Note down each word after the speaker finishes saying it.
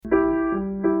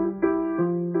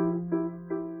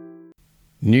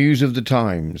News of the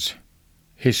Times.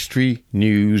 History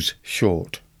News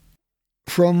Short.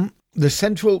 From the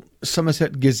Central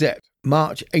Somerset Gazette,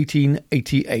 March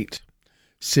 1888.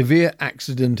 Severe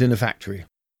accident in a factory.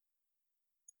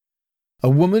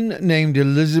 A woman named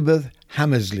Elizabeth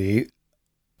Hammersley,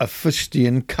 a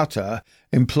fustian cutter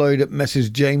employed at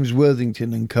Messrs. James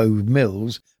Worthington and Co.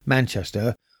 Mills,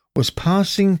 Manchester, was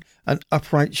passing an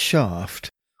upright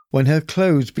shaft when her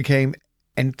clothes became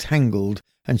entangled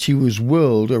and she was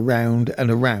whirled around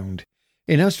and around.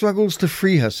 In her struggles to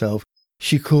free herself,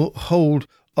 she caught hold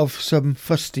of some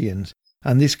fustians,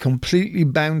 and this completely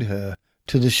bound her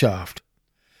to the shaft.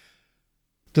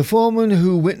 The foreman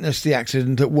who witnessed the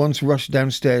accident at once rushed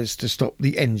downstairs to stop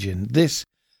the engine. This,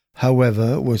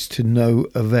 however, was to no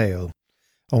avail,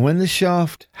 and when the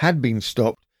shaft had been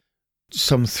stopped,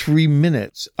 some 3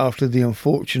 minutes after the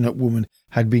unfortunate woman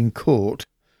had been caught,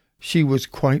 she was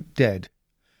quite dead.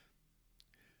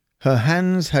 Her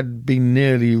hands had been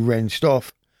nearly wrenched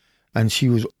off, and she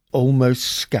was almost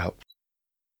scalped.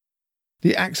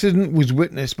 The accident was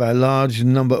witnessed by a large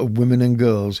number of women and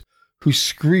girls, whose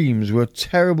screams were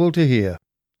terrible to hear.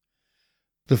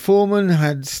 The foreman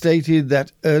had stated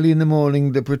that early in the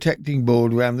morning the protecting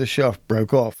board round the shaft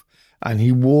broke off, and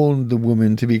he warned the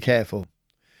woman to be careful.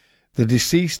 The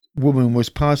deceased woman was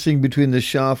passing between the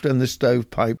shaft and the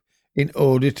stovepipe in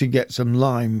order to get some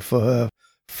lime for her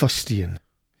fustian.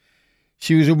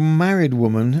 She was a married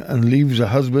woman and leaves a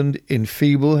husband in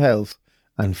feeble health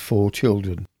and 4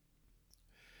 children.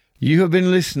 You have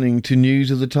been listening to News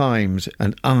of the Times,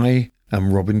 and I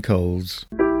am Robin Coles.